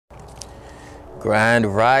Grand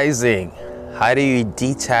Rising. How do you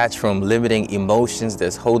detach from limiting emotions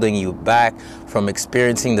that's holding you back from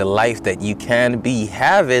experiencing the life that you can be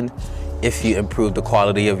having if you improve the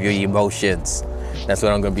quality of your emotions? That's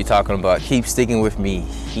what I'm going to be talking about. Keep sticking with me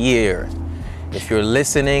here. If you're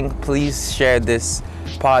listening, please share this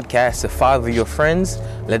podcast to 5 of your friends.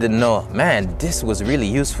 Let them know, man, this was really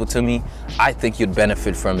useful to me. I think you'd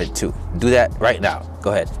benefit from it too. Do that right now.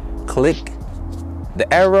 Go ahead. Click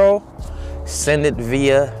the arrow. Send it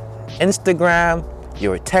via Instagram,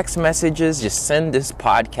 your text messages. Just send this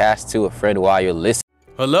podcast to a friend while you're listening.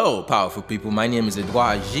 Hello, powerful people. My name is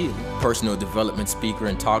Edouard Gilles, personal development speaker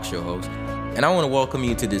and talk show host. And I want to welcome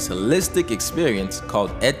you to this holistic experience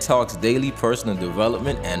called Ed Talks Daily Personal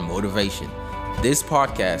Development and Motivation. This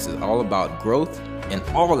podcast is all about growth in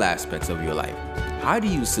all aspects of your life. How do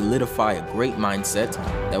you solidify a great mindset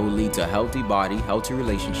that will lead to a healthy body, healthy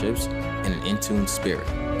relationships, and an in-tune spirit?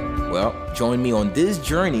 Well, join me on this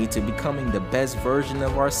journey to becoming the best version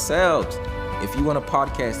of ourselves. If you want a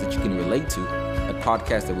podcast that you can relate to, a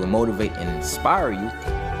podcast that will motivate and inspire you,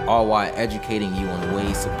 all while educating you on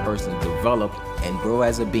ways to personally develop and grow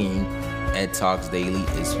as a being, Ed Talks Daily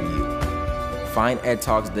is for you. Find Ed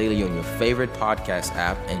Talks Daily on your favorite podcast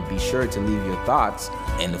app and be sure to leave your thoughts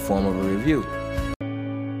in the form of a review.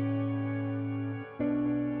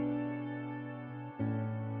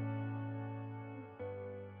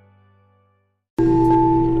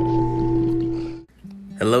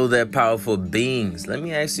 Hello there, powerful beings. Let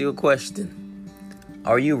me ask you a question.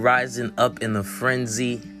 Are you rising up in a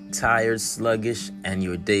frenzy, tired, sluggish, and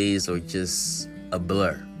your days are just a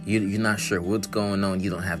blur? You're not sure what's going on.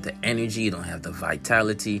 You don't have the energy. You don't have the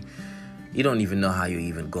vitality. You don't even know how you're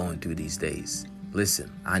even going through these days.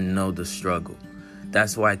 Listen, I know the struggle.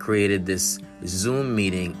 That's why I created this Zoom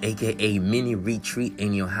meeting, aka mini retreat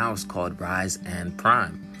in your house called Rise and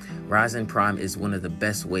Prime. Rise and Prime is one of the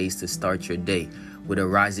best ways to start your day, with a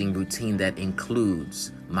rising routine that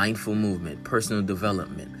includes mindful movement, personal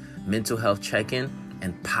development, mental health check-in,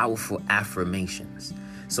 and powerful affirmations.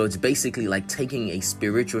 So it's basically like taking a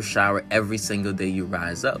spiritual shower every single day you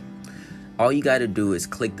rise up. All you got to do is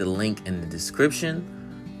click the link in the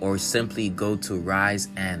description or simply go to Rise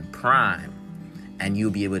and Prime and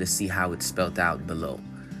you'll be able to see how it's spelled out below.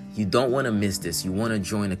 You don't want to miss this. You want to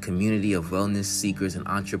join a community of wellness seekers and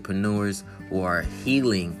entrepreneurs who are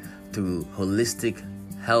healing through holistic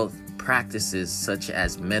health practices such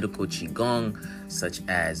as medical qigong, such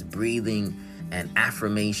as breathing and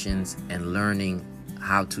affirmations, and learning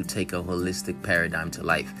how to take a holistic paradigm to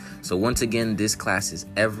life. So once again, this class is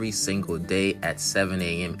every single day at 7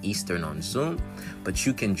 a.m. Eastern on Zoom, but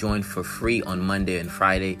you can join for free on Monday and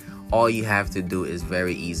Friday. All you have to do is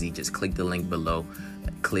very easy. Just click the link below,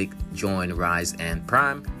 click Join Rise and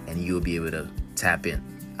Prime, and you'll be able to tap in.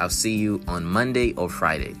 I'll see you on Monday or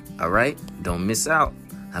Friday. All right? Don't miss out.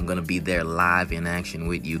 I'm going to be there live in action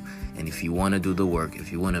with you. And if you want to do the work,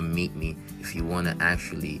 if you want to meet me, if you want to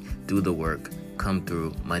actually do the work, come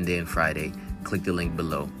through Monday and Friday. Click the link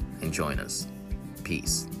below and join us.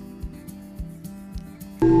 Peace.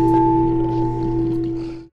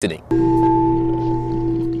 Today,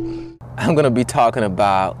 I'm going to be talking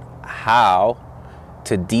about how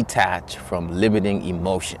to detach from limiting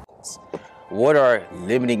emotions. What are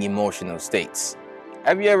limiting emotional states?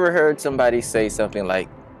 Have you ever heard somebody say something like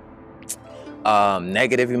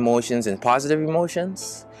negative emotions and positive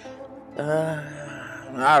emotions?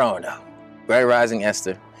 I don't know. Grand Rising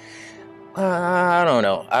Esther. I don't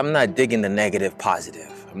know. I'm not digging the negative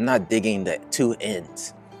positive. I'm not digging the two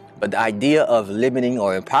ends. But the idea of limiting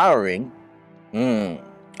or empowering,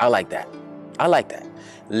 I like that. I like that.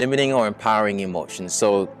 Limiting or empowering emotions.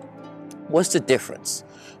 So what's the difference?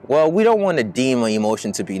 Well, we don't want to deem an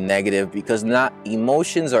emotion to be negative because not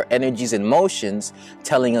emotions or energies in motions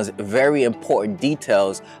telling us very important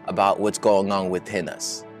details about what's going on within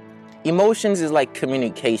us. Emotions is like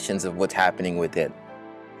communications of what's happening within.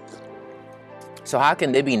 So how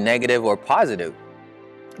can they be negative or positive?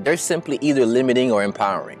 They're simply either limiting or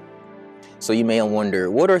empowering. So you may wonder,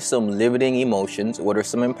 what are some limiting emotions? What are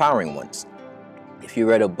some empowering ones? If you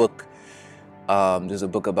read a book, there's a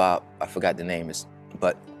book about, I forgot the name,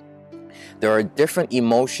 but there are different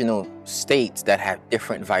emotional states that have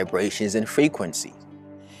different vibrations and frequencies,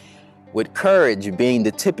 with courage being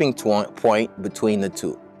the tipping point between the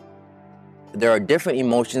two. There are different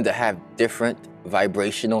emotions that have different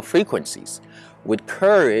vibrational frequencies, with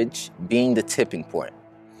courage being the tipping point.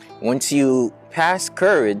 Once you pass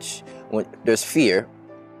courage, when there's fear.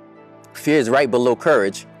 Fear is right below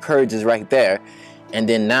courage. Courage is right there. And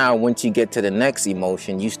then now, once you get to the next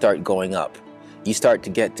emotion, you start going up. You start to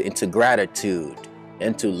get into gratitude,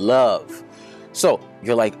 into love. So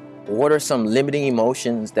you're like, what are some limiting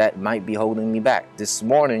emotions that might be holding me back? This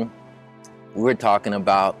morning, we were talking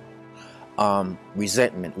about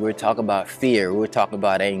resentment. We were talking about fear. We were talking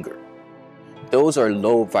about anger. Those are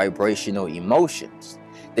low vibrational emotions.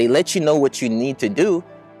 They let you know what you need to do.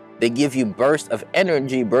 They give you bursts of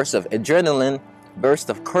energy, bursts of adrenaline, bursts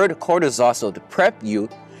of cortisol so to prep you,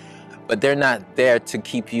 but they're not there to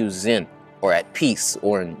keep you zen or at peace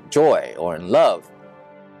or in joy or in love.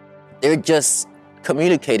 They're just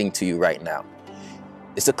communicating to you right now.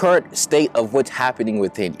 It's the current state of what's happening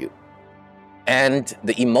within you. And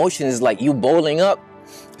the emotion is like you bowling up.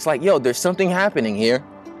 It's like, yo, there's something happening here.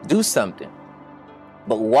 Do something.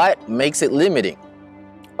 But what makes it limiting?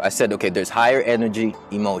 I said, okay, there's higher energy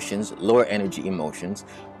emotions, lower energy emotions.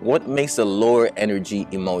 What makes the lower energy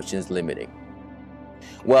emotions limiting?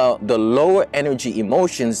 Well, the lower energy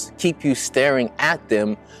emotions keep you staring at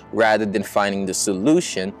them rather than finding the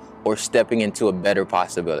solution or stepping into a better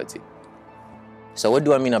possibility. So what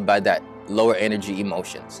do I mean by that? Lower energy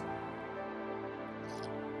emotions.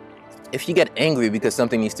 If you get angry because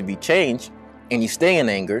something needs to be changed and you stay in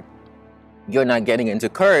anger, you're not getting into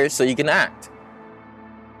courage so you can act.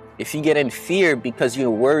 If you get in fear because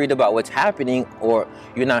you're worried about what's happening or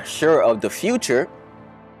you're not sure of the future,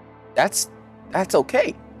 that's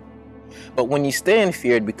okay. But when you stay in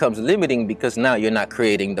fear, it becomes limiting because now you're not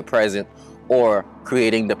creating the present or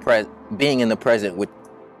creating being in the present,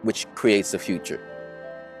 which creates the future.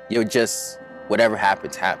 You're just, whatever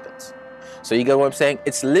happens, happens. So you get what I'm saying?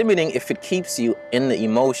 It's limiting if it keeps you in the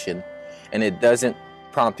emotion and it doesn't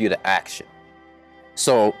prompt you to action.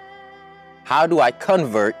 So how do I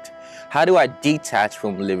convert? How do I detach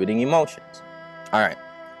from limiting emotions? All right,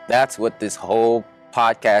 that's what this whole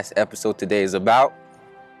podcast episode today is about.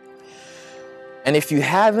 And if you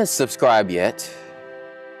haven't subscribed yet,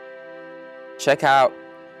 check out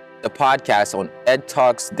the podcast on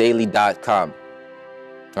edtalksdaily.com.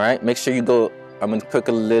 All right, make sure you go. I'm going to click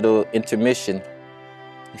a little intermission.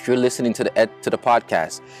 If you're listening to the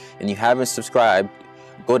podcast and you haven't subscribed,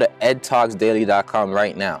 go to edtalksdaily.com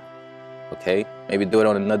right now. Okay, maybe do it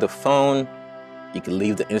on another phone. You can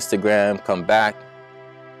leave the Instagram, come back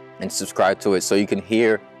and subscribe to it so you can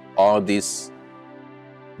hear all these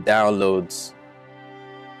downloads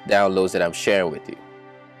that I'm sharing with you.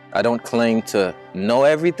 I don't claim to know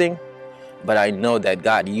everything, but I know that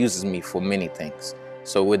God uses me for many things.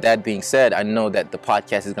 So with that being said, I know that the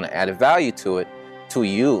podcast is going to add a value to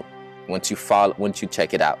you once you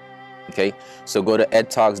check it out. Okay, so go to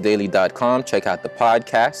edtalksdaily.com, check out the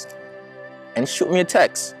podcast, and shoot me a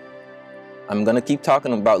text. I'm going to keep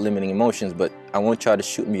talking about limiting emotions, but I want y'all to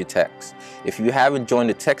shoot me a text. If you haven't joined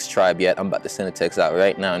the text tribe yet, I'm about to send a text out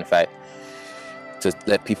right now, in fact, to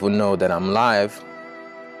let people know that I'm live.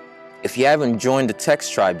 If you haven't joined the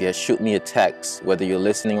text tribe yet, shoot me a text, whether you're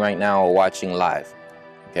listening right now or watching live.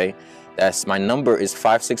 Okay, that's my number is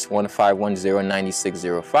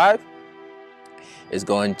 561-510-9605. It's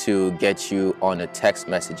going to get you on a text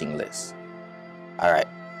messaging list. All right.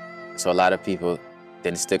 So a lot of people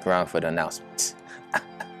didn't stick around for the announcements,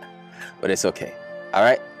 but it's okay. All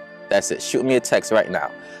right. That's it. Shoot me a text right now.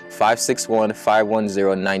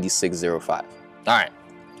 561-510-9605. All right.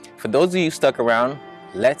 For those of you stuck around,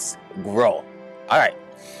 let's grow. All right.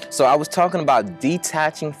 So I was talking about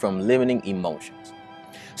detaching from limiting emotions.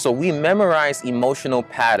 So we memorize emotional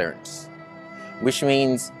patterns, which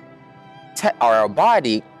means our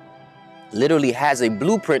body literally has a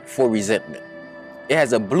blueprint for resentment. It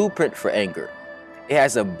has a blueprint for anger. It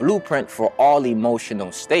has a blueprint for all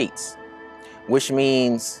emotional states, which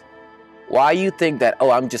means why you think that, oh,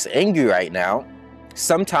 I'm just angry right now.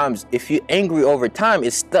 Sometimes if you're angry over time,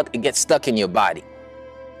 it gets stuck in your body.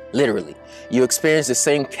 Literally, you experience the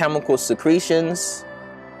same chemical secretions,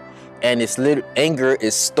 and anger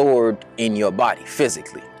is stored in your body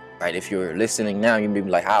physically, right? If you're listening now, you may be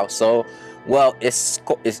like, how so? Well, it's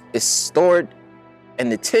stored in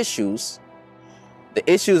the tissues. The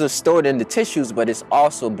issues are stored in the tissues, but it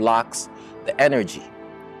also blocks the energy.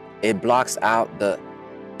 It blocks out the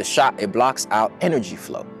shot. It blocks out energy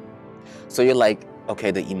flow. So you're like, okay,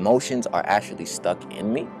 the emotions are actually stuck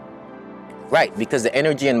in me. Right, because the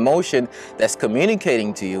energy and motion that's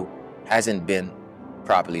communicating to you hasn't been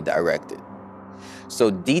properly directed. So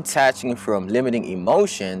detaching from limiting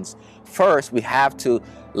emotions, first we have to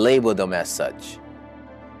label them as such.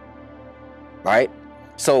 Right?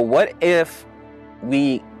 So what if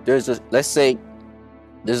let's say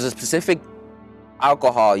there's a specific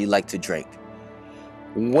alcohol you like to drink.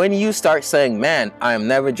 When you start saying, man, I am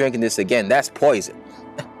never drinking this again, that's poison.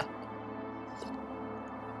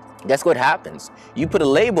 Guess what happens? You put a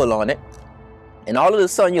label on it, And all of a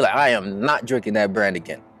sudden you're like, I am not drinking that brand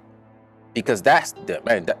again. Because that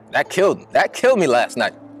killed me last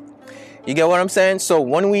night. You get what I'm saying? So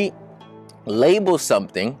when we label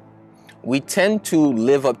something, we tend to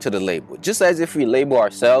live up to the label. Just as if we label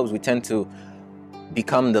ourselves, we tend to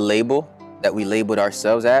become the label that we labeled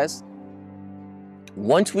ourselves as.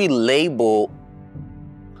 Once we label,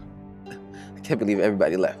 I can't believe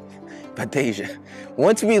everybody left, but Deja.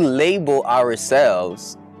 Once we label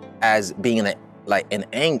ourselves as being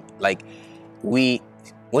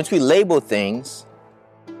once we label things,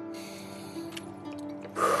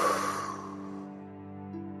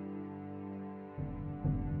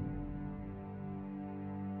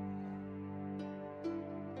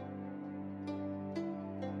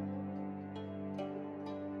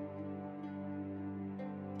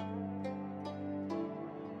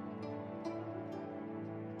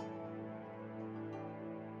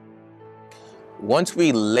 once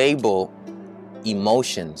we label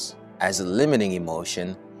emotions as a limiting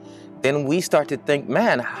emotion, then we start to think,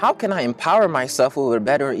 man, how can I empower myself with a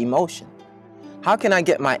better emotion? How can I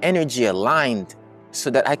get my energy aligned so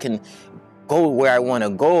that I can go where I want to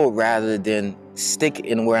go rather than stick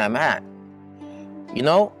in where I'm at? You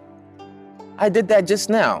know, I did that just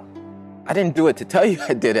now. I didn't do it to tell you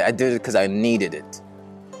I did it. I did it because I needed it.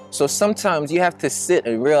 So sometimes you have to sit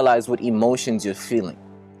and realize what emotions you're feeling.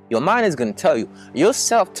 Your mind is going to tell you. Your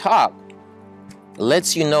self-talk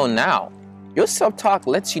lets you know now. Your self-talk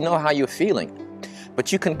lets you know how you're feeling.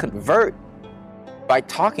 But you can convert by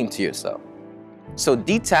talking to yourself. So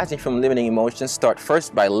detaching from limiting emotions, start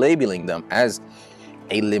first by labeling them as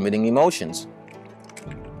a limiting emotions.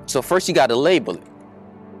 So first you got to label it.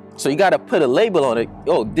 So you got to put a label on it.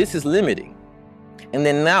 Oh, this is limiting. And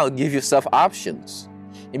then now give yourself options.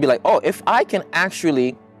 You'd be like, oh, if I can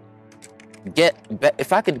actually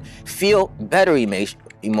if I can feel better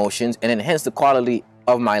emotions and enhance the quality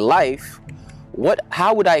of my life, what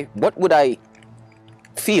would I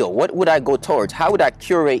feel? What would I go towards? How would I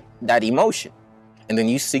curate that emotion? And then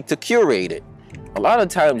you seek to curate it. A lot of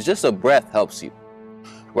times just a breath helps you,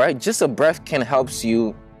 right? Just a breath can help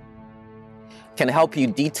you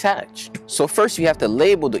detach. So first you have to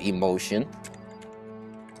label the emotion,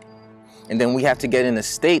 and then we have to get in a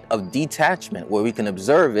state of detachment where we can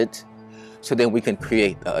observe it, so then we can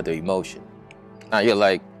create the other emotion. Now you're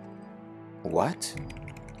like, what?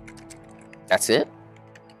 That's it?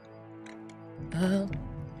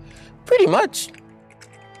 Pretty much.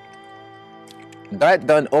 That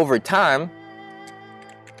done over time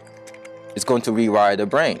is going to rewire the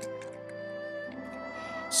brain.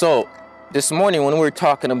 So this morning when we were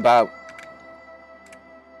talking about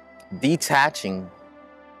detaching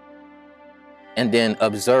and then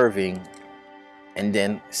observing and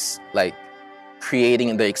then like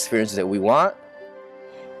creating the experiences that we want,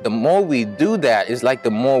 the more we do that, it's like the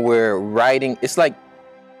more we're writing, it's like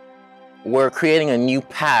we're creating a new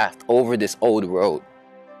path over this old road.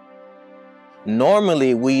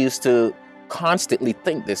 Normally, we used to constantly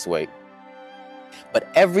think this way. But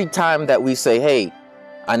every time that we say, hey,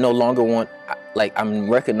 I no longer want, like I'm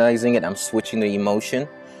recognizing it, I'm switching the emotion,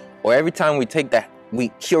 or every time we take that, we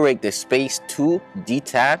curate the space to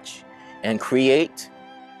detach and create,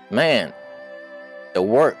 man, the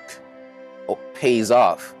work pays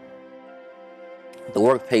off. The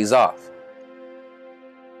work pays off.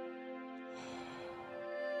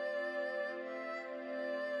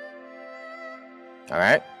 All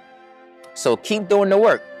right? So keep doing the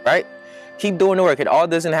work, right? Keep doing the work. It all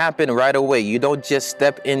doesn't happen right away. You don't just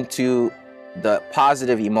step into the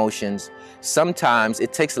positive emotions. Sometimes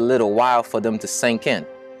it takes a little while for them to sink in.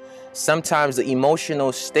 Sometimes the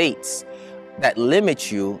emotional states that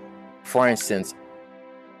limit you, for instance,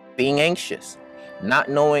 being anxious, not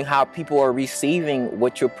knowing how people are receiving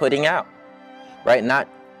what you're putting out, right? Not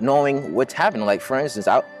knowing what's happening. Like, for instance,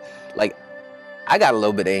 I got a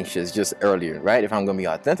little bit anxious just earlier, right? If I'm going to be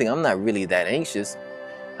authentic, I'm not really that anxious.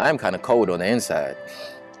 I'm kind of cold on the inside.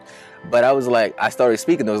 But I was like, I started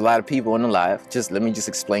speaking. There was a lot of people in the live. Let me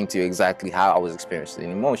explain to you exactly how I was experiencing the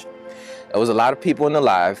emotion. There was a lot of people in the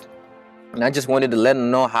live, and I just wanted to let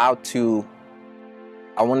them know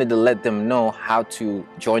how to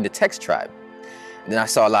join the text tribe. And then I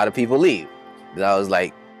saw a lot of people leave. Then I was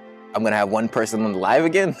like, I'm going to have one person on the live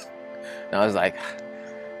again? And I was like,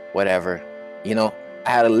 whatever. You know,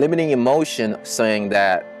 I had a limiting emotion saying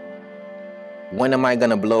that, when am I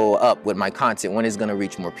going to blow up with my content? When is it going to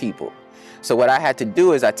reach more people? So what I had to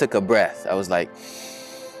do is I took a breath. I was like,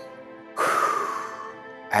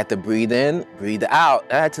 I had to breathe in, breathe out.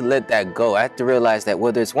 I had to let that go. I had to realize that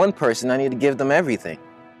whether it's one person, I need to give them everything.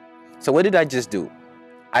 So what did I just do?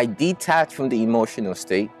 I detached from the emotional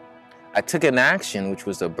state. I took an action, which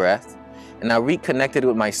was the breath, and I reconnected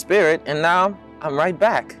with my spirit, and now I'm right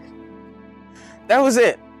back. That was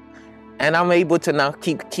it. And I'm able to now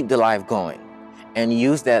keep the life going and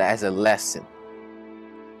use that as a lesson.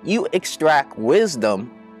 You extract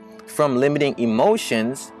wisdom from limiting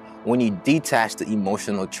emotions when you detach the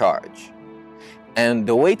emotional charge. And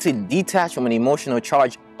the way to detach from an emotional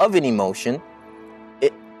charge of an emotion,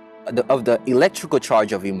 of the electrical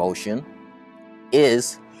charge of emotion,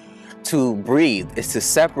 is to breathe, is to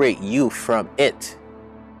separate you from it.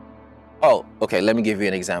 Oh, okay, let me give you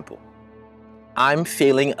an example. I'm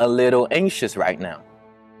feeling a little anxious right now.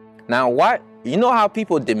 Now, what? You know how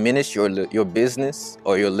people diminish your business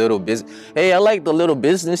or your little business? Hey, I like the little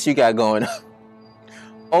business you got going.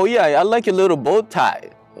 Oh yeah, I like your little bow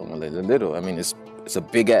tie. Oh, little. I mean, it's a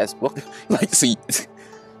big ass book. Like, see,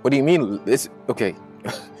 what do you mean? It's okay.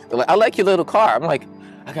 Like, I like your little car. I'm like,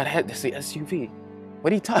 I gotta have this SUV.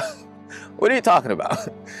 What are you talking about?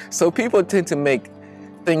 So people tend to make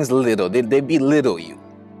things little. They belittle you.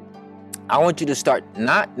 I want you to start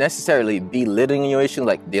not necessarily belittling your issues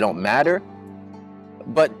like they don't matter,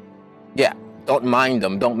 but yeah, don't mind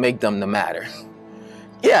them. Don't make them the matter.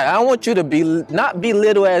 Yeah, I want you to not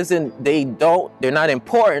belittle as in they're not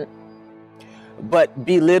important, but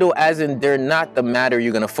belittle as in they're not the matter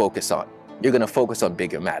you're going to focus on. You're going to focus on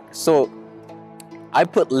bigger matters. So I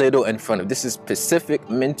put little in front of this is specific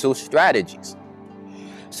mental strategies.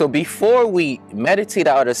 So before we meditate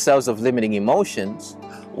out ourselves of limiting emotions,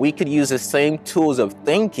 we could use the same tools of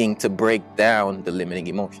thinking to break down the limiting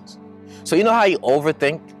emotions. So you know how you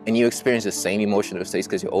overthink and you experience the same emotional states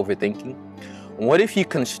because you're overthinking? What if you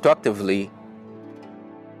constructively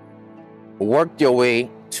worked your way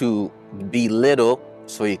to belittle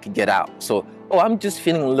so you could get out? So, oh, I'm just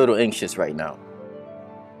feeling a little anxious right now.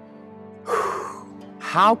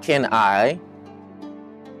 How can I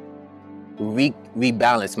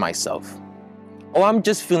rebalance myself? Oh, I'm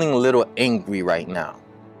just feeling a little angry right now.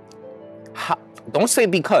 Don't say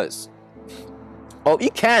because. Oh, you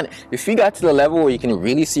can. If you got to the level where you can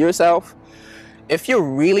really see yourself, if you're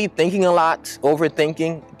really thinking a lot,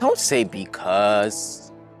 overthinking, don't say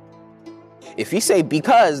because. If you say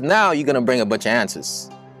because, now you're going to bring a bunch of answers.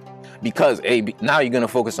 Because, hey, now you're going to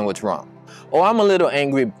focus on what's wrong. Oh, I'm a little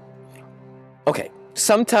angry. Okay,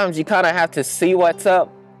 sometimes you kind of have to see what's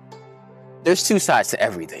up. There's two sides to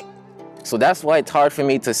everything. So that's why it's hard for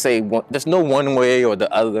me to say, there's no one way or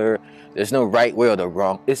the other. There's no right way or the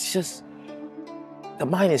wrong. It's just, the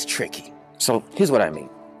mind is tricky. So here's what I mean.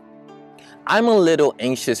 I'm a little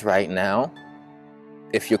anxious right now.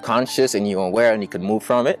 If you're conscious and you're aware and you can move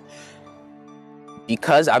from it,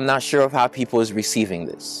 because I'm not sure of how people is receiving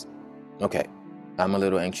this. Okay, I'm a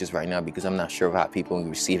little anxious right now because I'm not sure of how people are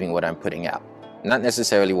receiving what I'm putting out. Not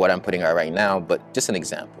necessarily what I'm putting out right now, but just an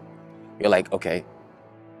example. You're like, okay,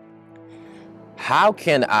 how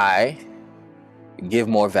can I give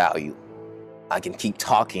more value? I can keep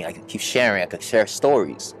talking, I can keep sharing, I can share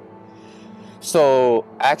stories. So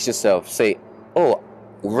ask yourself, say, oh,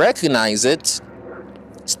 recognize it,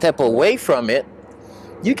 step away from it.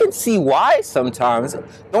 You can see why sometimes.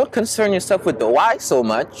 Don't concern yourself with the why so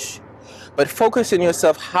much, but focus on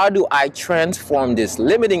yourself. How do I transform this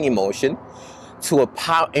limiting emotion to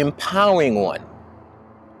a empowering one?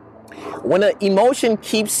 When an emotion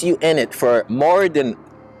keeps you in it for more than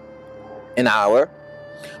an hour,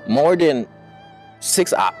 more than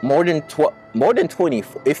 6 hours, more than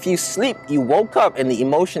 24. If you sleep, you woke up and the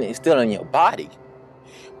emotion is still in your body.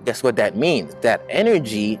 Guess what that means? That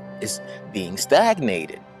energy is being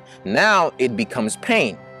stagnated. Now it becomes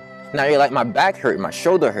pain. Now you're like, my back hurt, my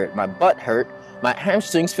shoulder hurt, my butt hurt, my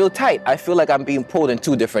hamstrings feel tight. I feel like I'm being pulled in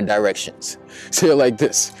two different directions. So you're like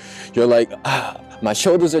this. You're like, my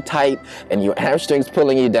shoulders are tight and your hamstrings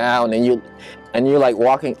pulling you down and you're like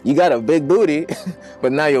walking. You got a big booty,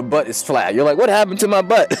 but now your butt is flat. You're like, what happened to my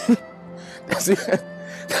butt? That's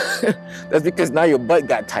because now your butt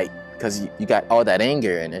got tight because you got all that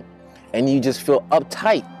anger in it and you just feel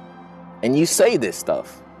uptight and you say this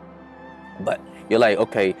stuff. But you're like,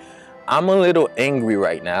 okay, I'm a little angry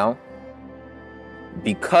right now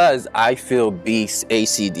because I feel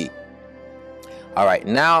ACD. All right,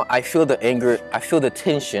 now I feel the anger, I feel the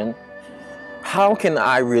tension. How can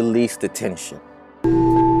I release the tension?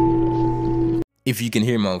 If you can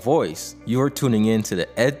hear my voice, you're tuning in to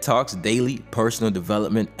the Ed Talks Daily Personal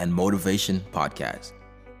Development and Motivation Podcast.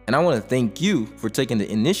 And I want to thank you for taking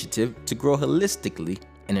the initiative to grow holistically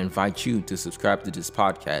and invite you to subscribe to this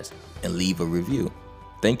podcast and leave a review.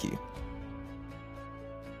 Thank you.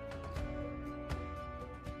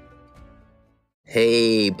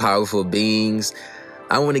 Hey, powerful beings.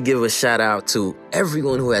 I want to give a shout out to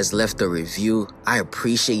everyone who has left a review. I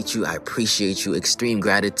appreciate you. I appreciate you. Extreme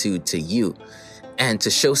gratitude to you. And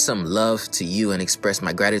to show some love to you and express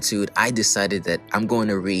my gratitude, I decided that I'm going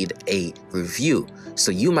to read a review.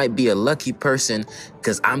 So you might be a lucky person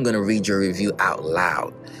because I'm going to read your review out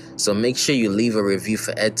loud. So make sure you leave a review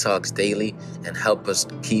for Ed Talks Daily and help us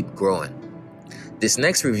keep growing. This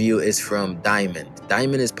next review is from Diamond.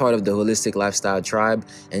 Diamond is part of the Holistic Lifestyle Tribe,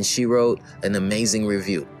 and she wrote an amazing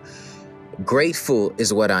review. Grateful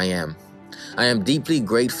is what I am. I am deeply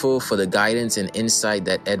grateful for the guidance and insight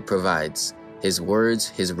that Ed provides. His words,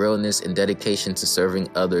 his realness, and dedication to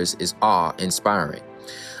serving others is awe-inspiring.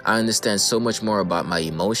 I understand so much more about my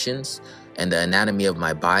emotions and the anatomy of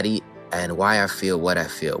my body and why I feel what I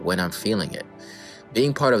feel when I'm feeling it.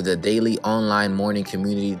 Being part of the daily online morning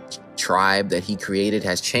community tribe that he created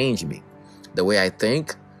has changed me, the way I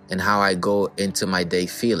think and how I go into my day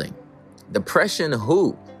feeling. Depression,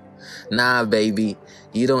 who? Nah, baby,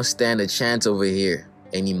 you don't stand a chance over here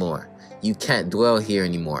anymore. You can't dwell here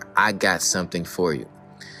anymore. I got something for you.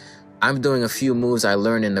 I'm doing a few moves I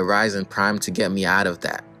learned in the Rise and Prime to get me out of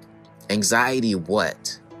that. Anxiety,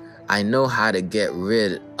 what? I know how to get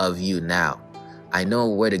rid of you now. I know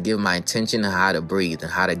where to give my attention and how to breathe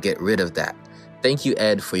and how to get rid of that. Thank you,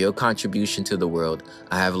 Ed, for your contribution to the world.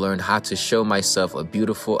 I have learned how to show myself a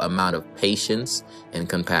beautiful amount of patience and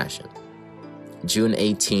compassion. June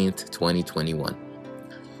 18th, 2021.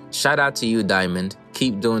 Shout out to you, Diamond.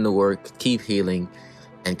 Keep doing the work, keep healing,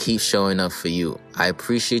 and keep showing up for you. I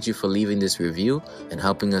appreciate you for leaving this review and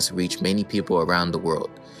helping us reach many people around the world.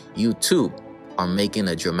 You, too, are making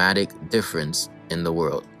a dramatic difference in the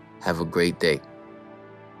world. Have a great day.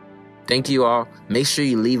 Thank you all. Make sure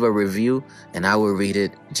you leave a review and I will read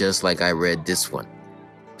it just like I read this one.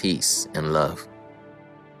 Peace and love.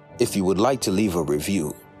 If you would like to leave a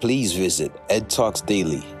review, please visit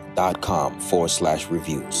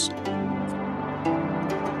edtalksdaily.com/reviews.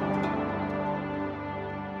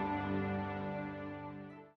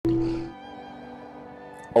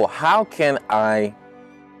 Or how can I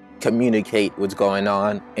communicate what's going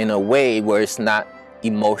on in a way where it's not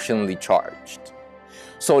emotionally charged?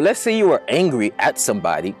 So let's say you were angry at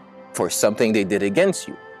somebody for something they did against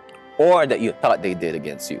you or that you thought they did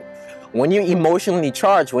against you. When you're emotionally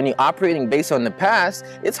charged, when you're operating based on the past,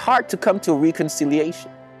 it's hard to come to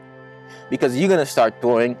reconciliation because you're going to start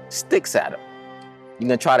throwing sticks at them. You're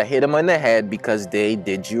going to try to hit them on the head because they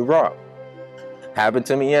did you wrong. Happened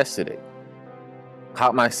to me yesterday.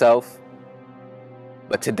 Caught myself.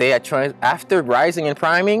 But today I tried, after rising and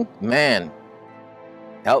priming, man,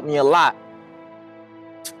 helped me a lot.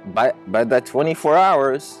 By that 24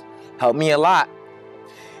 hours, helped me a lot.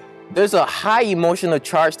 There's a high emotional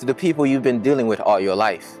charge to the people you've been dealing with all your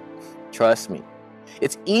life. Trust me.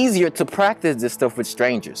 It's easier to practice this stuff with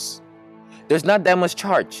strangers. There's not that much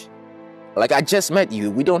charge. Like I just met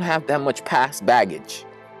you, we don't have that much past baggage.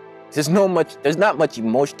 There's not much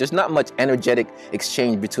emotion, there's not much energetic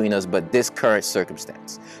exchange between us but this current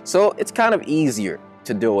circumstance. So it's kind of easier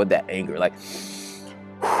to deal with that anger. Like,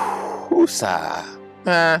 whoosah.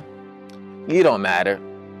 You don't matter.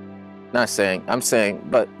 I'm saying,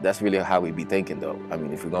 but that's really how we be thinking though. I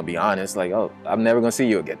mean, if we're gonna be honest, like, oh, I'm never gonna see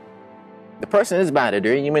you again. The person is matter,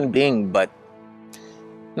 they're a human being, but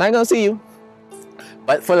not gonna see you.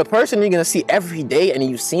 But for the person you're gonna see every day and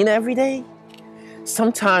you've seen every day,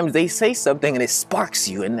 sometimes they say something and it sparks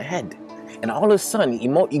you in the head. And all of a sudden,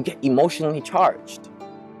 you get emotionally charged.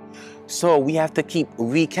 So we have to keep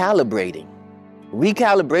recalibrating.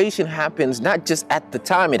 Recalibration happens not just at the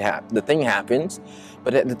time the thing happens,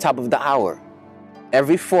 but at the top of the hour.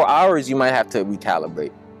 Every 4 hours, you might have to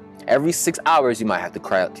recalibrate. Every 6 hours, you might have to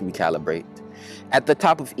recalibrate. At the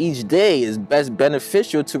top of each day is best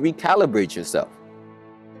beneficial to recalibrate yourself.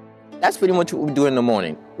 That's pretty much what we do in the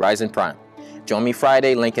morning, Rise and Prime. Join me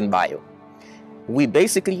Friday, link in bio. We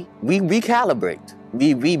recalibrate,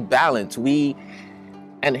 we rebalance,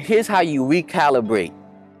 and here's how you recalibrate.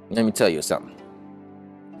 Let me tell you something.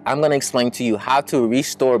 I'm going to explain to you how to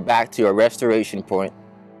restore back to your restoration point,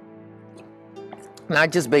 not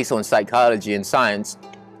just based on psychology and science,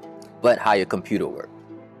 but how your computer works.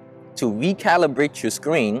 To recalibrate your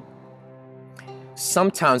screen,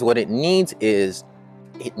 sometimes what it needs is,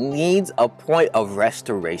 it needs a point of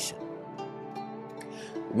restoration.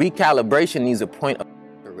 Recalibration needs a point of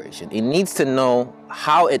restoration. It needs to know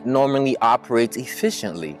how it normally operates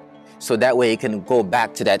efficiently, so that way it can go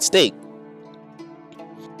back to that state.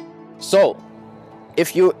 So,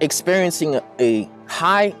 if you're experiencing a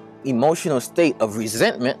high emotional state of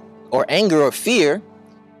resentment or anger or fear,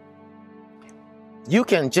 you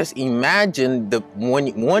can just imagine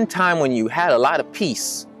one time when you had a lot of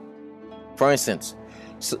peace. For instance,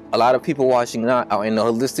 a lot of people watching now are in the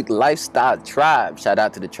Holistic Lifestyle Tribe. Shout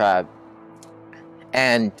out to the tribe.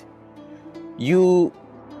 And you're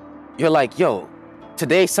like, yo,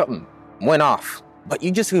 today something went off, but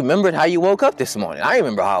you just remembered how you woke up this morning. I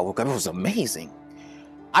remember how I woke up. It was amazing.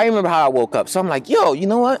 I remember how I woke up. So I'm like, yo, you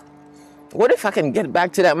know what? What if I can get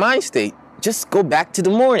back to that mind state? Just go back to the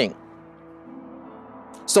morning.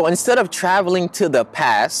 So instead of traveling to the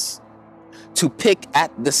past to pick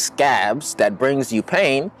at the scabs that brings you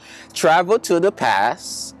pain, travel to the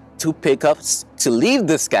past to leave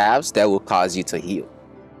the scabs that will cause you to heal.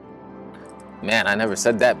 Man, I never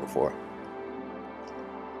said that before.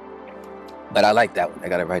 But I like that one. I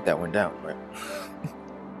gotta write that one down, right?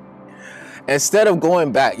 Instead of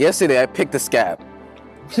going back, yesterday I picked a scab.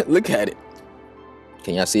 Look at it.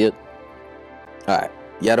 Can y'all see it? All right.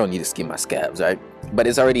 Y'all don't need to see my scabs, right? But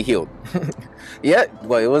it's already healed. Yeah,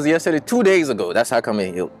 well, it was yesterday, 2 days ago. That's how come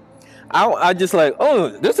it healed. I just like, oh,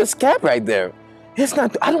 there's a scab right there. It's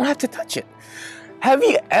not, I don't have to touch it. Have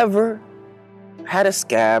you ever had a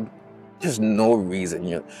scab? There's no reason.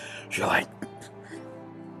 You're like,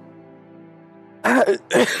 I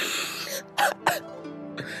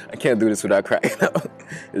can't do this without crying.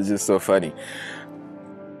 It's just so funny.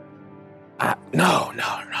 No,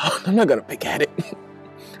 I'm not gonna pick at it.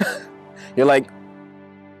 You're like,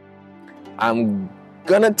 I'm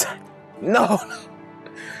gonna no.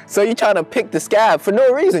 So you're trying to pick the scab for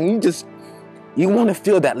no reason. You want to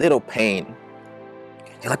feel that little pain.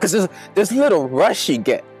 You're like, cause there's a little rush you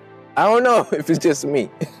get. I don't know if it's just me,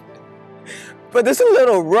 but there's a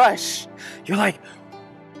little rush. You're like,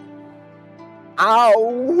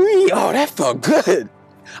 oh, that felt good.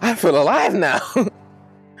 I feel alive now.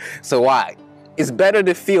 So why? It's better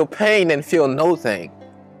to feel pain than feel no thing.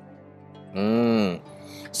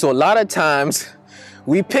 So a lot of times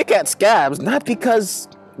we pick at scabs not because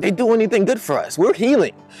they do anything good for us. We're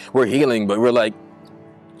healing, but we're like,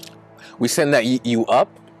 we send that you up.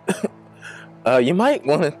 You might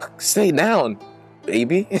want to stay down,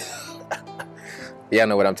 baby. Yeah, I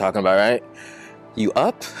know what I'm talking about, right? You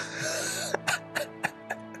up?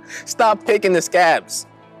 Stop picking the scabs.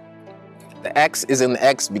 The X is in the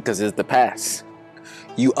X because it's the past.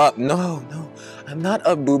 You up? No, I'm not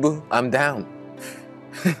up, boo-boo. I'm down.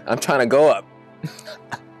 I'm trying to go up.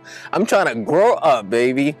 I'm trying to grow up,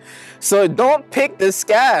 baby. So don't pick the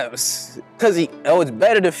scabs because it's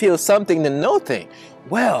better to feel something than nothing.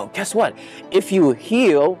 Well, guess what? If you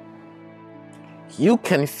heal, you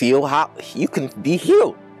can feel how you can be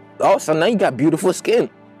healed. Also, now you got beautiful skin.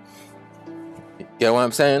 You get what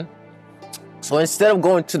I'm saying? So instead of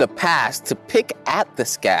going to the past to pick at the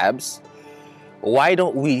scabs, why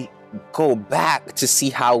don't we go back to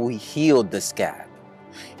see how we healed the scab?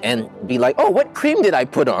 And be like, oh, what cream did I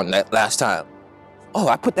put on that last time? Oh,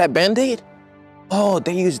 I put that Band-Aid? Oh,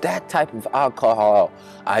 they use that type of alcohol.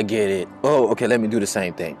 I get it. Oh, okay, let me do the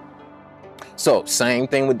same thing. So, same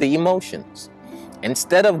thing with the emotions.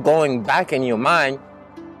 Instead of going back in your mind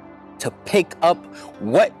to pick up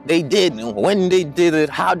what they did, when they did it,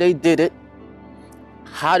 how they did it,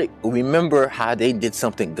 remember how they did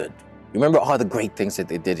something good. Remember all the great things that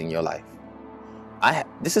they did in your life.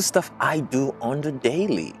 This is stuff I do on the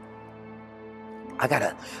daily.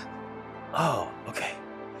 Okay.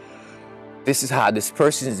 This is how this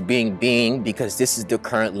person is being because this is the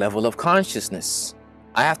current level of consciousness.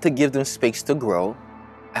 I have to give them space to grow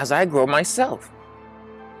as I grow myself.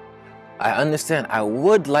 I understand I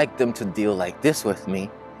would like them to deal like this with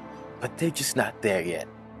me, but they're just not there yet.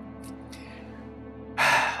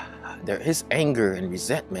 There is anger and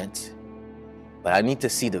resentment, but I need to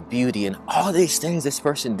see the beauty in all these things this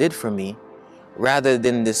person did for me, rather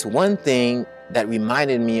than this one thing that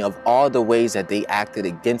reminded me of all the ways that they acted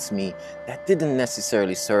against me that didn't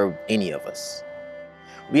necessarily serve any of us.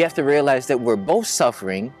 We have to realize that we're both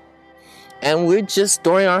suffering, and we're just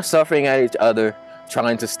throwing our suffering at each other,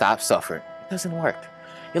 trying to stop suffering. It doesn't work.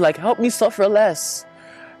 You're like, help me suffer less.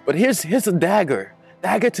 But here's a dagger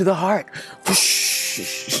to the heart.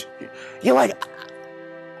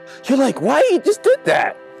 You're like, why you just did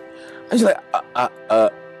that? I was like,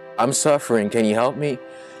 I'm suffering. Can you help me?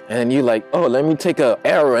 And you're like, oh, let me take an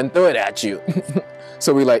arrow and throw it at you.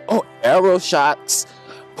 So we're like, oh, arrow shots.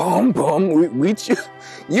 Boom, boom.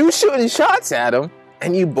 You shooting shots at him.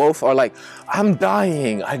 And you both are like, I'm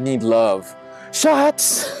dying. I need love.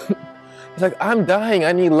 Shots. Like, I'm dying.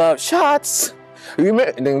 I need love. Shots.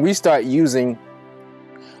 Remember, and then we start using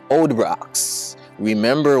old rocks.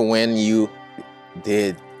 Remember when you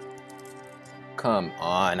did? Come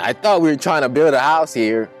on. I thought we were trying to build a house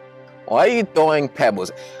here. Why are you throwing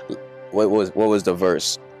pebbles? What was the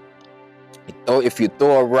verse? If you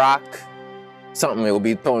throw a rock, something will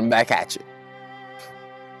be thrown back at you.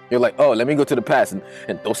 You're like, oh, let me go to the past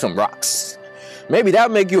and throw some rocks. Maybe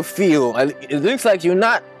that'll make you feel, it looks like you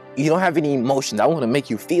don't have any emotions. I want to make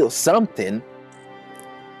you feel something.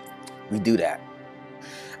 We do that.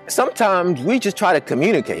 Sometimes we just try to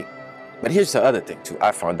communicate. But here's the other thing too,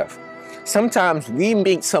 I found out. Sometimes we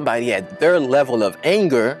meet somebody at their level of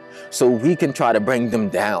anger so we can try to bring them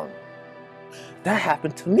down. That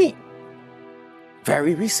happened to me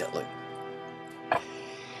very recently.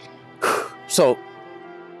 So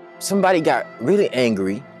somebody got really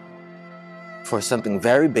angry for something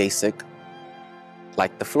very basic,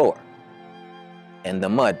 like the floor and the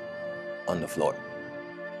mud on the floor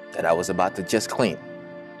that I was about to just clean.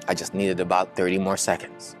 I just needed about 30 more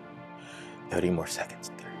seconds. 30 more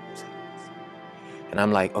seconds. And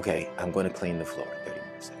I'm like, okay, I'm going to clean the floor. 30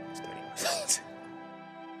 more seconds, 30 more seconds.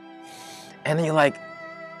 And then you're like,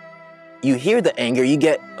 you hear the anger, you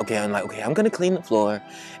get, okay, I'm like, okay, I'm going to clean the floor.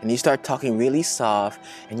 And you start talking really soft.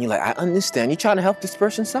 And you're like, I understand. You're trying to help this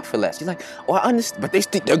person suffer less. You're like, oh, I understand. But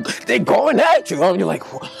they're going at you. And you're like,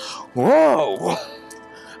 whoa.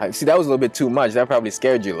 See, that was a little bit too much. That probably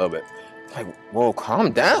scared you a little bit. Like, whoa,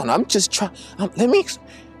 calm down. I'm just trying.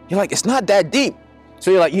 You're like, it's not that deep.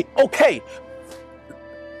 So you're like, okay,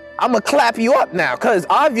 I'm going to clap you up now because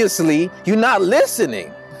obviously you're not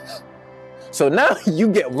listening. So now you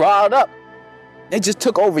get riled up. They just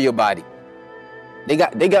took over your body. They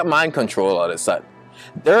got mind control all of a sudden.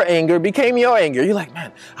 Their anger became your anger. You're like,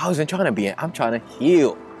 man, I wasn't trying to be, I'm trying to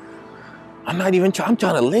heal. I'm trying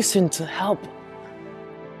to listen to help.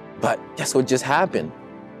 But that's what just happened.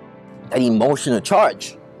 That emotional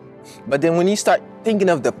charge. But then when you start thinking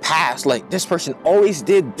of the past, like this person always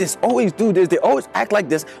did this, always do this, they always act like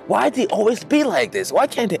this. Why do they always be like this? Why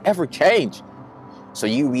can't they ever change? So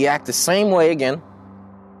you react the same way again,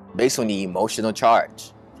 based on the emotional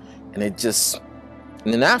charge. And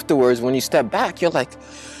then afterwards, when you step back, you're like,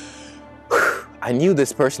 I knew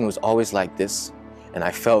this person was always like this, and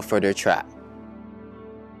I fell for their trap.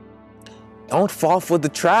 Don't fall for the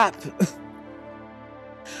trap.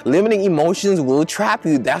 Limiting emotions will trap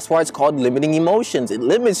you. That's why it's called limiting emotions. It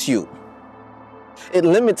limits you. It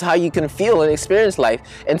limits how you can feel and experience life.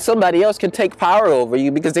 And somebody else can take power over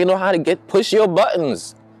you because they know how to push your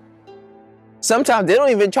buttons. Sometimes they don't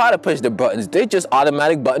even try to push the buttons. They're just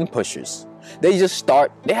automatic button pushers. They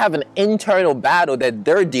have an internal battle that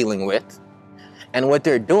they're dealing with. And what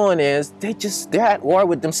they're doing is they're at war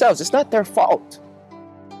with themselves. It's not their fault.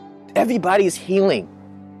 Everybody's healing.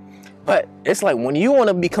 But it's like when you want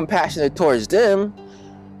to be compassionate towards them,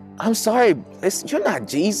 I'm sorry, you're not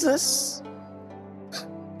Jesus.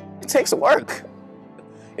 It takes work.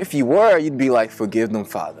 If you were, you'd be like, forgive them,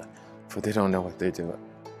 Father, for they don't know what they're doing.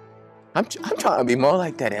 I'm trying to be more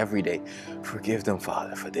like that every day. Forgive them,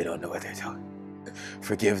 Father, for they don't know what they're doing.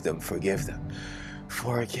 Forgive them, forgive them.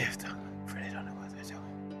 Forgive them, for they don't know what they're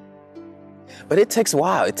doing. But it takes a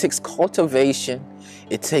while. It takes cultivation.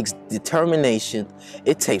 It takes determination.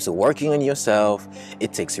 It takes working on yourself.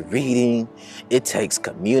 It takes reading. It takes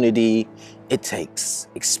community. It takes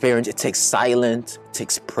experience. It takes silence. It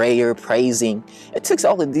takes prayer, praising. It takes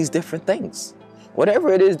all of these different things.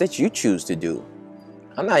 Whatever it is that you choose to do.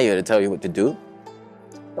 I'm not here to tell you what to do.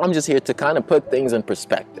 I'm just here to kind of put things in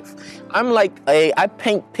perspective. I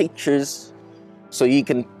paint pictures so you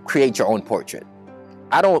can create your own portrait.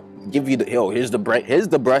 I don't give you here's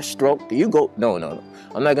the brush stroke. You go, no.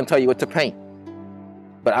 I'm not gonna tell you what to paint.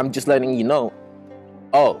 But I'm just letting you know,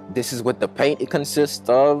 oh, this is what the paint consists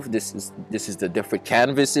of. This is the different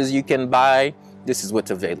canvases you can buy. This is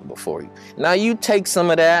what's available for you. Now you take some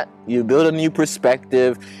of that, you build a new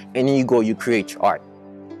perspective, and then you create your art.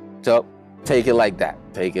 So take it like that.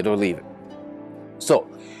 Take it or leave it. So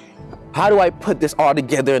how do I put this all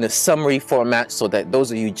together in a summary format so that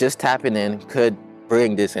those of you just tapping in could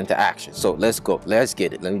bring this into action? So let's go. Let's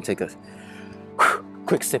get it. Let me take a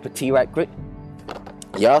quick sip of tea right quick.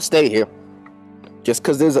 Y'all stay here. Just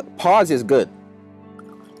because there's a pause is good.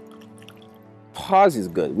 Pause is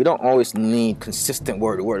good. We don't always need consistent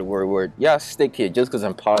word. Y'all stick here. Just because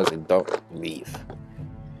I'm pausing, don't leave.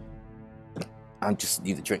 I just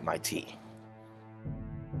need to drink my tea.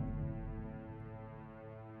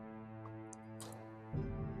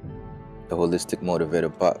 The Holistic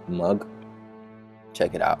Motivator mug.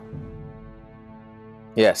 Check it out.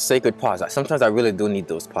 Yeah, sacred pause. Sometimes I really do need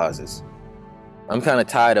those pauses. I'm kind of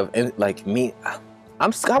tired of, like me, I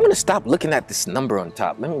want to stop looking at this number on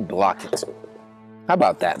top. Let me block it. How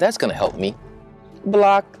about that? That's going to help me.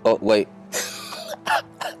 Block. Oh, wait.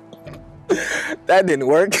 That didn't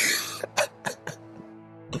work.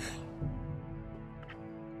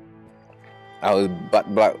 I was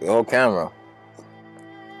butt block the whole camera.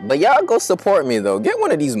 But y'all go support me though. Get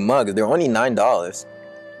one of these mugs. They're only $9.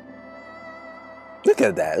 Look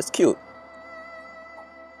at that. It's cute.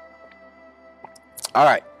 All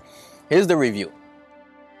right. Here's the review.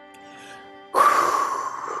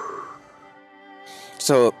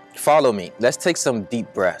 So follow me. Let's take some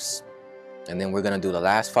deep breaths. And then we're going to do the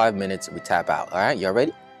last 5 minutes. We tap out. All right. Y'all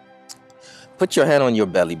ready? Put your hand on your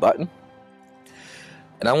belly button.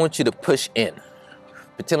 And I want you to push in.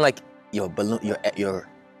 Pretend like your balloon, your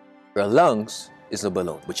lungs is a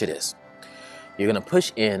balloon, which it is. You're going to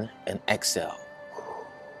push in and exhale.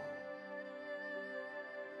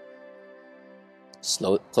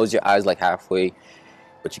 Close your eyes like halfway,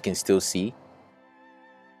 but you can still see.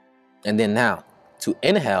 And then now, to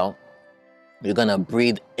inhale, you're going to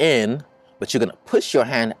breathe in, but you're going to push your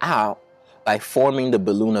hand out by forming the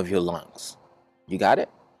balloon of your lungs. You got it?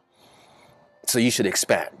 So you should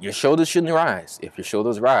expand. Your shoulders shouldn't rise. If your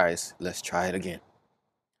shoulders rise, let's try it again.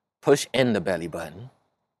 Push in the belly button.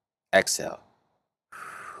 Exhale.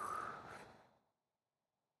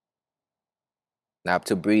 Now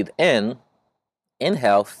to breathe in,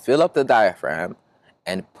 inhale, fill up the diaphragm,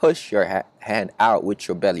 and push your hand out with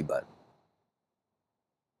your belly button.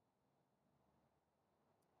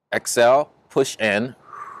 Exhale, push in.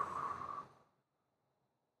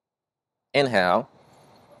 Inhale,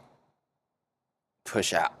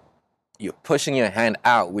 push out. You're pushing your hand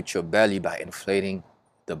out with your belly by inflating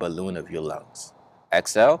the balloon of your lungs.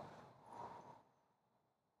 Exhale.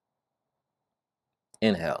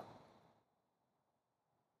 Inhale.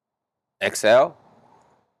 Exhale.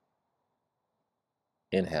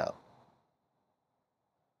 Inhale.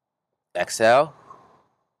 Exhale.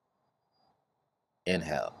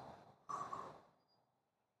 Inhale.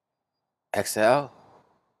 Exhale.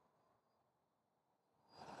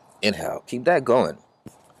 Inhale. Keep that going.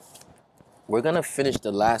 We're going to finish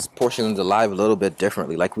the last portion of the live a little bit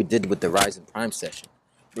differently, like we did with the Rise and Prime session.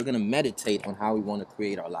 We're going to meditate on how we want to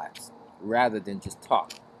create our lives rather than just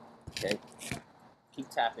talk. Okay? Keep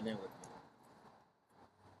tapping in with me.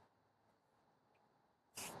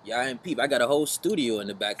 Yeah, and peep, I got a whole studio in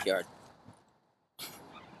the backyard.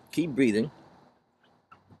 Keep breathing.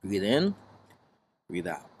 Breathe in, breathe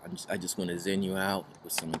out. I just want to zen you out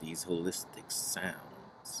with some of these holistic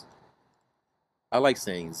sounds. I like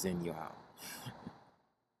saying zen you out.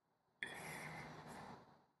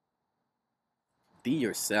 Be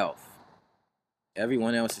yourself.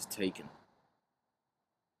 Everyone else is taken.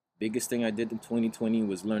 Biggest thing I did in 2020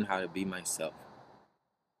 was learn how to be myself.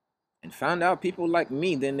 And found out people like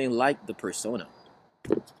me, then they like the persona.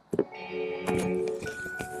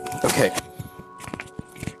 Okay.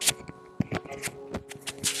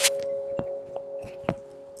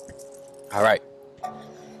 All right.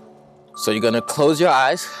 So you're going to close your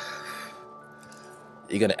eyes.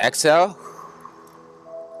 You're going to exhale.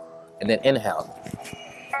 And then inhale.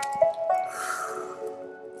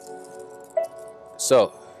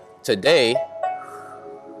 So today,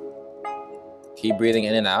 keep breathing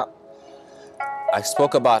in and out. I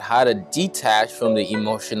spoke about how to detach from the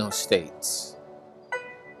emotional states.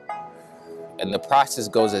 And the process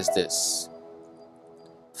goes as this.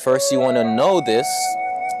 First, you want to know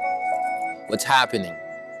what's happening.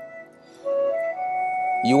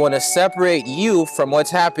 You want to separate you from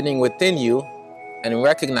what's happening within you and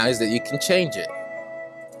recognize that you can change it.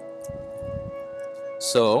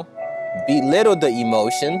 So, belittle the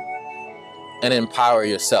emotion and empower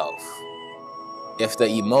yourself if the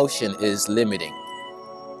emotion is limiting.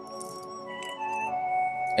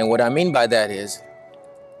 And what I mean by that is,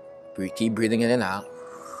 keep breathing in and out.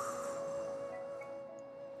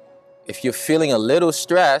 If you're feeling a little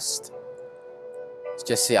stressed,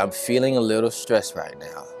 just say, I'm feeling a little stressed right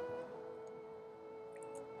now.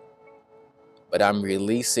 But I'm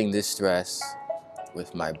releasing this stress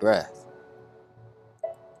with my breath.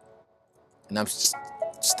 And I'm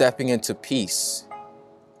stepping into peace.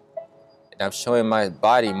 And I'm showing my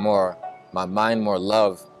body more, my mind more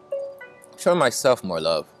love, showing myself more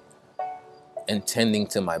love, and tending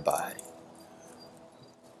to my body.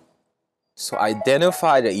 So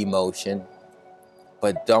identify the emotion,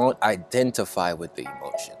 but don't identify with the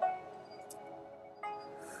emotion.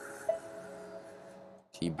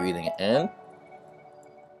 Keep breathing in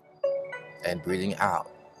and breathing out.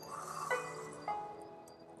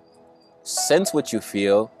 Sense what you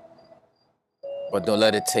feel, but don't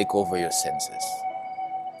let it take over your senses.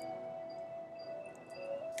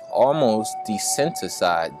 Almost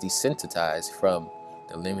desensitize from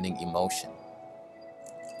the limiting emotion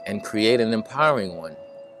and create an empowering one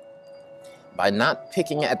by not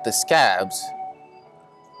picking at the scabs,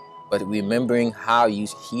 but remembering how you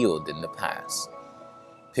healed in the past.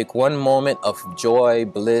 Pick one moment of joy,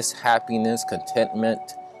 bliss, happiness, contentment,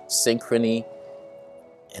 synchrony,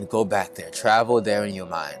 and go back there. Travel there in your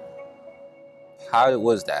mind. How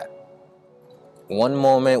was that? One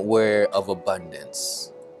moment of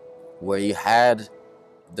abundance, where you had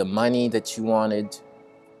the money that you wanted,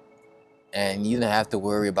 and you didn't have to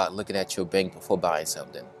worry about looking at your bank before buying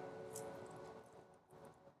something.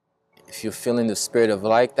 If you're feeling the spirit of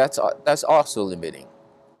light, that's also limiting.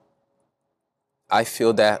 I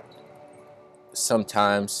feel that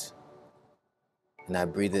sometimes, and I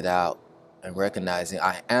breathe it out and recognizing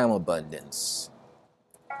I am abundance.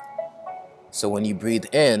 So when you breathe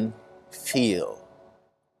in, feel.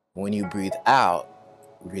 When you breathe out,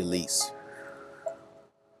 release.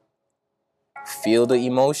 Feel the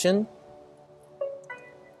emotion,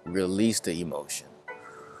 release the emotion.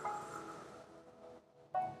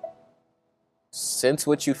 Sense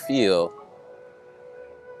what you feel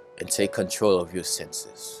and take control of your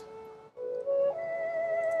senses.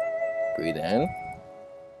 Breathe in,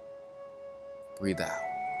 breathe out.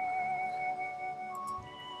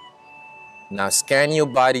 Now scan your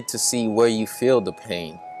body to see where you feel the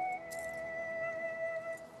pain.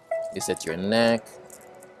 Is it your neck?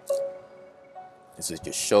 Is it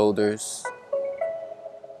your shoulders?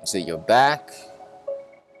 Is it your back?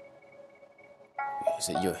 Is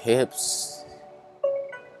it your hips?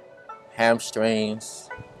 Hamstrings,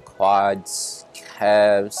 quads,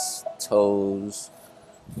 calves, toes,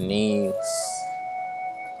 knees,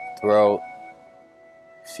 throat?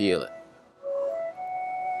 Feel it.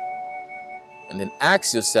 And then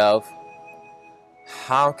ask yourself,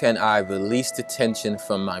 how can I release the tension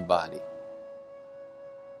from my body?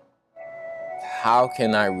 How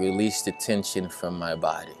can I release the tension from my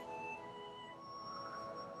body?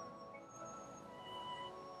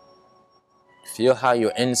 Feel how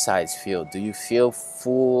your insides feel. Do you feel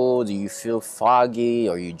full? Do you feel foggy?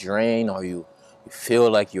 Are you drained? Or you feel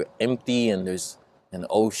like you're empty and there's an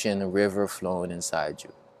ocean, a river flowing inside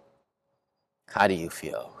you? How do you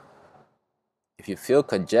feel? If you feel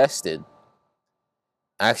congested,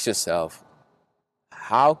 ask yourself,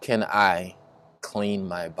 how can I clean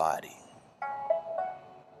my body?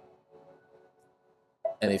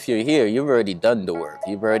 And if you're here, you've already done the work.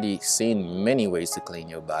 You've already seen many ways to clean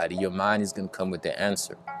your body. Your mind is going to come with the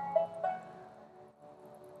answer.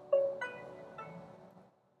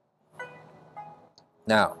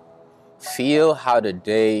 Now, feel how the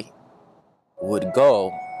day would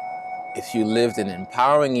go if you lived in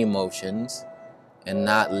empowering emotions and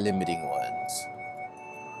not limiting ones.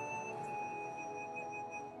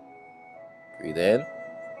 Breathe in.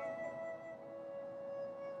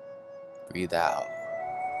 Breathe out.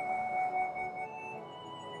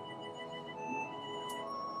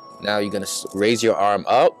 Now you're going to raise your arm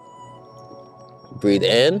up. Breathe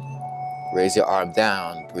in. Raise your arm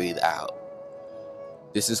down. Breathe out.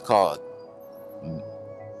 This is called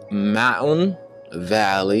mountain,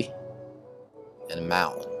 valley, and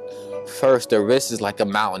mountain. First, the wrist is like a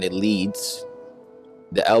mountain. It leads.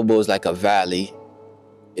 The elbow is like a valley.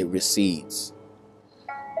 It recedes.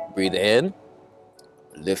 Breathe in.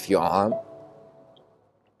 Lift your arm.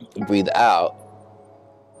 Breathe out.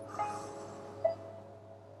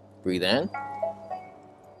 Breathe in.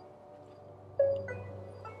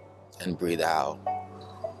 And breathe out.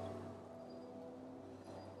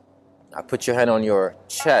 Now put your hand on your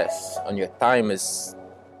chest, on your thymus,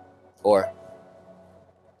 or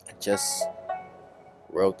just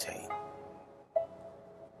rotate.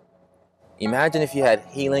 Imagine if you had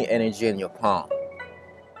healing energy in your palm,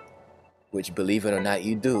 which, believe it or not,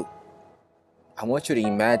 you do. I want you to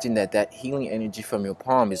imagine that healing energy from your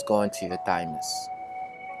palm is going to your thymus.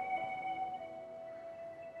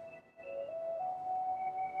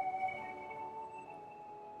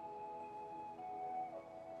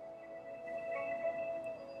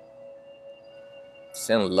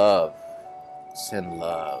 Send love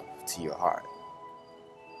to your heart.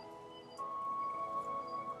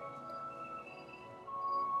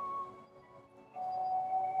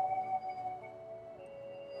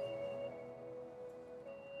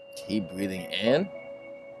 Keep breathing in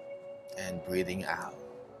and breathing out.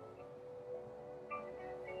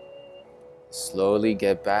 Slowly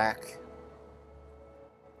get back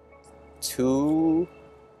to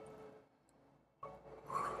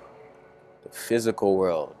the physical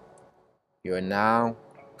world. You're now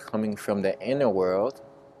coming from the inner world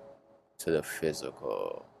to the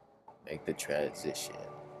physical. Make the transition.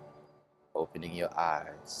 Opening your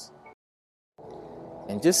eyes.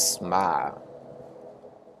 And just smile.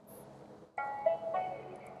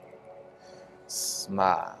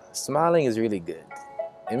 Smile. Smiling is really good.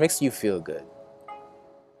 It makes you feel good.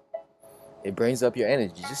 It brings up your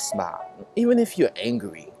energy. Just smile. Even if you're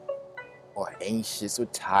angry or anxious or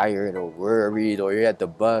tired or worried or you're at the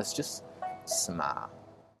bus, just smile.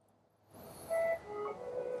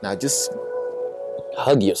 Now just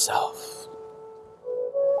hug yourself.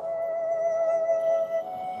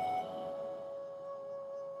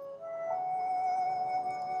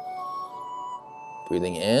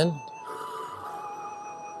 Breathing in,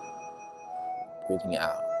 breathing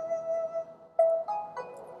out.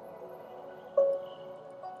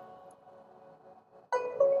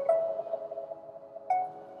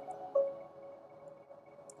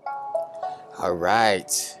 All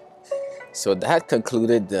right. So that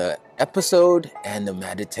concluded the episode and the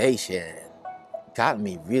meditation. Got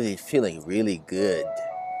me really feeling really good.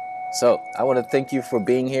 So I want to thank you for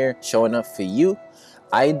being here, showing up for you.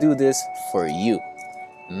 I do this for you,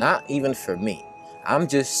 not even for me. I'm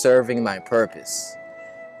just serving my purpose.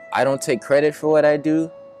 I don't take credit for what I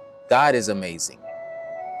do. God is amazing,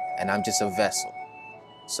 and I'm just a vessel.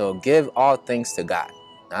 So give all thanks to God,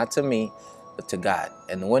 not to me, but to God.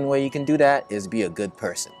 And one way you can do that is be a good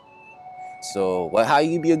person. So how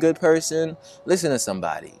you be a good person? Listen to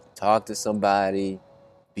somebody, talk to somebody,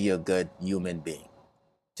 be a good human being.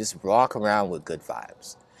 Just walk around with good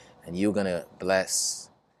vibes, and you're gonna bless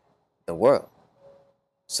the world.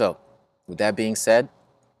 So with that being said,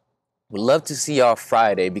 we'd love to see y'all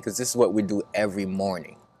Friday, because this is what we do every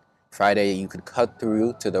morning. Friday, you could cut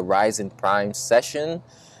through to the Rising Prime session.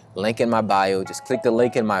 Link in my bio. Just click the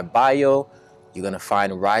link in my bio. You're going to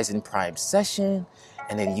find Rising Prime session,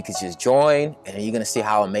 and then you can just join, and then you're going to see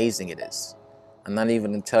how amazing it is. I'm not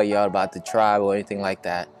even going to tell y'all about the tribe or anything like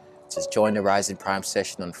that. Just join the Rising Prime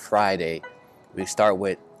session on Friday. We start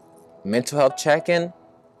with mental health check-in,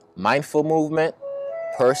 mindful movement,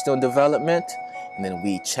 personal development, and then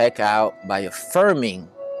we check out by affirming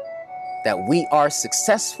that we are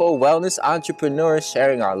successful wellness entrepreneurs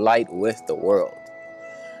sharing our light with the world.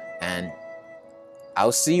 And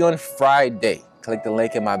I'll see you on Friday. Click the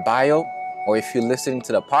link in my bio, or if you're listening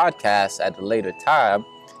to the podcast at a later time,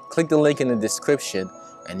 click the link in the description,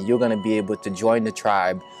 and you're going to be able to join the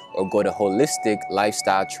tribe or go to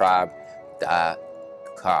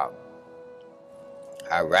holistiklifestyletribe.com.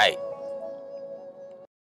 All right.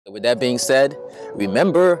 With that being said,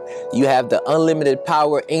 remember, you have the unlimited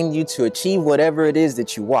power in you to achieve whatever it is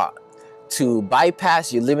that you want, to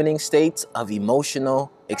bypass your limiting states of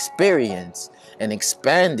emotional experience and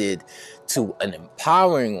expand it to an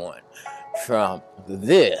empowering one. From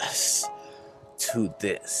this to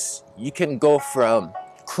this, you can go from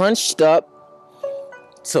crunched up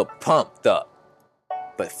to pumped up.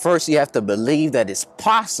 But first, you have to believe that it's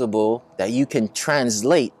possible that you can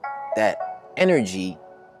translate that energy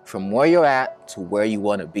from where you're at to where you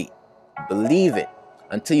want to be. Believe it.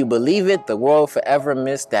 Until you believe it, the world will forever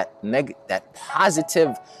miss that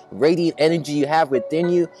positive, radiant energy you have within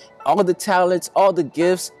you, all the talents, all the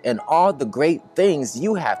gifts, and all the great things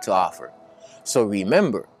you have to offer. So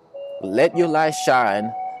remember, let your light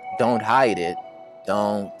shine. Don't hide it.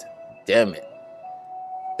 Don't dim it.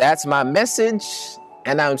 That's my message,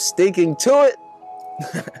 and I'm sticking to it.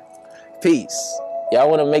 Peace. Y'all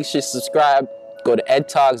want to make sure you subscribe. Go to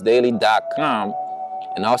edtalksdaily.com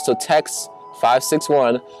and also text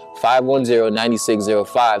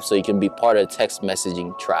 561-510-9605 so you can be part of the text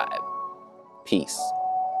messaging tribe. Peace.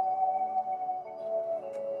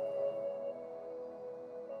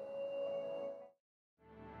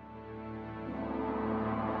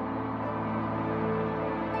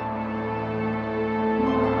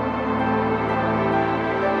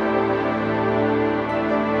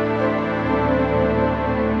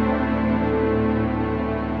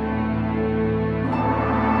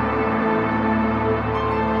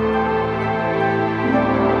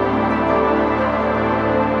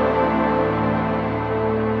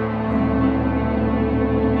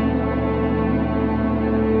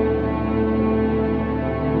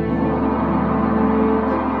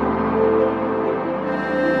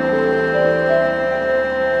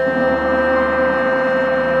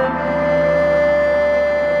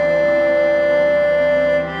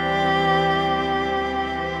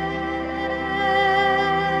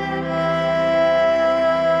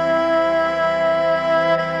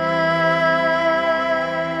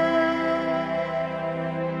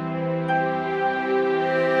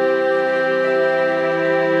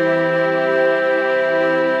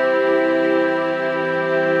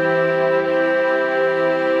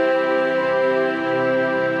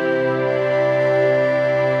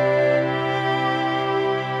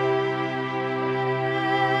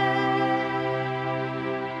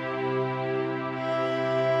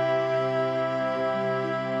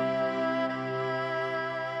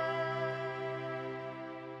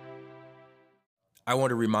 I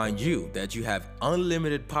want to remind you that you have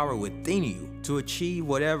unlimited power within you to achieve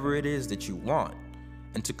whatever it is that you want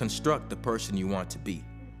and to construct the person you want to be.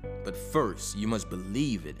 But first, you must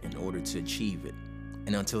believe it in order to achieve it.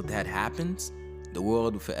 And until that happens, the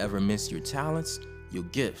world will forever miss your talents, your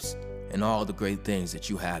gifts, and all the great things that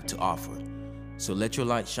you have to offer. So let your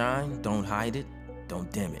light shine, don't hide it,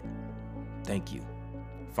 don't dim it. Thank you.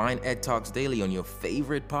 Find Ed Talks Daily on your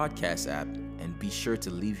favorite podcast app and be sure to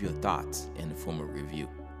leave your thoughts in the form of review.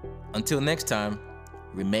 Until next time,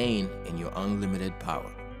 remain in your unlimited power.